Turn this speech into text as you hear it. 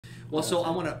Well, so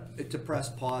I want to press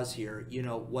pause here. You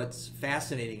know, what's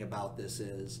fascinating about this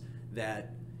is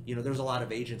that, you know, there's a lot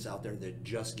of agents out there that are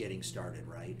just getting started,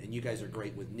 right? And you guys are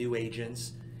great with new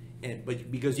agents, but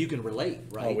because you can relate,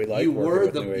 right? Oh, we like you working were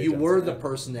with the new you agents, were the yeah.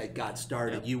 person that got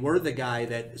started. Yep. You were the guy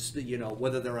that, you know,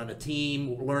 whether they're on a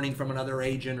team learning from another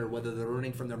agent or whether they're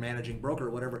learning from their managing broker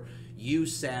or whatever, you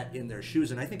sat in their shoes.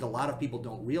 And I think a lot of people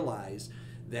don't realize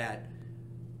that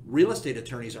real estate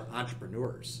attorneys are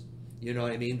entrepreneurs. You know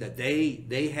what I mean? That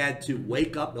they had to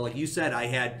wake up, like you said, I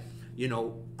had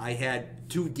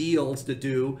 2 deals to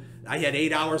do. I had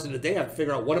 8 hours in a day. I had to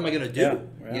figure out what am I going to do,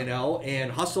 Yeah. you know,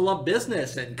 and hustle up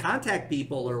business and contact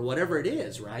people or whatever it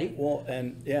is, right? Well,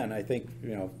 and I think,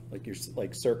 you know, like you're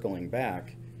like circling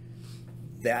back,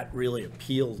 that really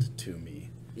appealed to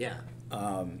me. Yeah.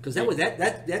 Because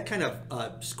that kind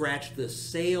of scratched the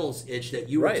sales itch that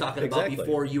you were Right, talking exactly. about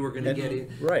before you were going to get in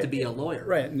right. to be a lawyer.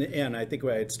 Right, and I think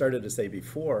what I had started to say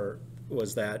before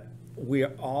was that we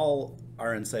all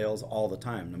are in sales all the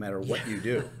time, no matter what you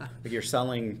do. Like you're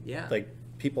selling, like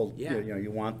people, you know,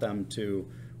 you want them to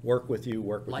work with you,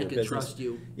 work with your business, trust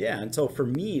you. Yeah, and so for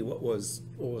me, what was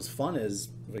fun is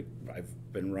like I've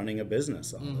been running a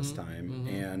business all this time,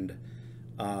 and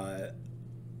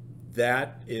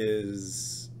that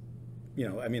is, you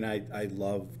know, I mean, I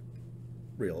love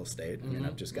real estate. I mean,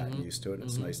 I've just gotten used to it.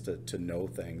 It's nice to know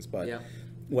things, but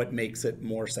what makes it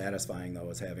more satisfying though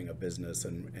is having a business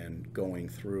and going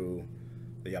through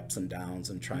the ups and downs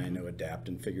and trying to adapt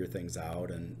and figure things out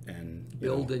and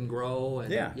build and grow.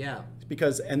 And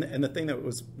because and the thing that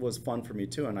was fun for me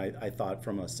too, and I thought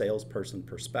from a salesperson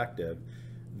perspective,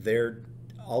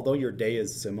 although your day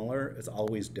is similar, it's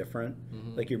always different.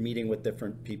 Like you're meeting with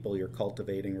different people, you're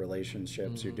cultivating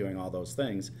relationships, you're doing all those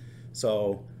things.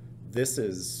 So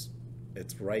it's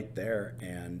right there.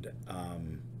 And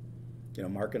you know,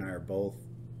 Mark and I are both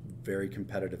very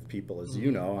competitive people, as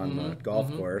you know, on the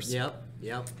golf course. Yep.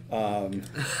 We're not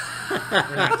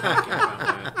talking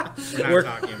about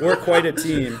that. We're quite a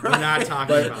team. We're not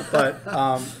talking about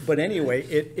that. But anyway,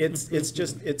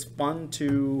 it's fun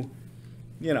to,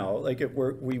 you know, like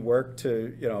we work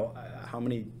to, you know, how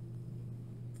many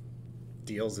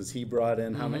deals has he brought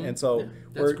in, how many, and so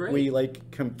we like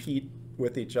compete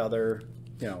with each other,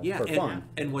 you know, for fun.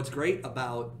 And what's great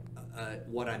about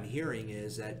what I'm hearing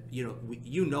is that, you know,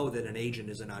 you know that an agent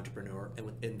is an entrepreneur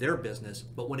in their business,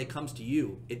 but when it comes to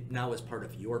you, it now is part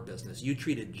of your business. You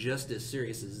treat it just as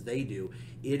serious as they do.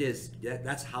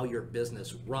 That's how your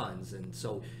business runs, and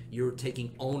so you're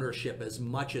taking ownership as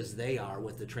much as they are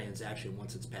with the transaction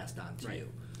once it's passed on to you.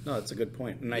 No, that's a good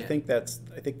point, and I think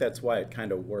that's why it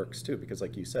kind of works too, because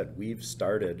like you said, we've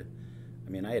started.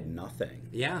 I mean, I had nothing.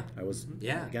 Yeah, I was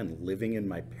again living in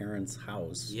my parents'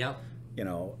 house. Yep. You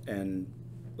know, and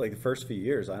like the first few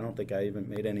years, I don't think I even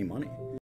made any money.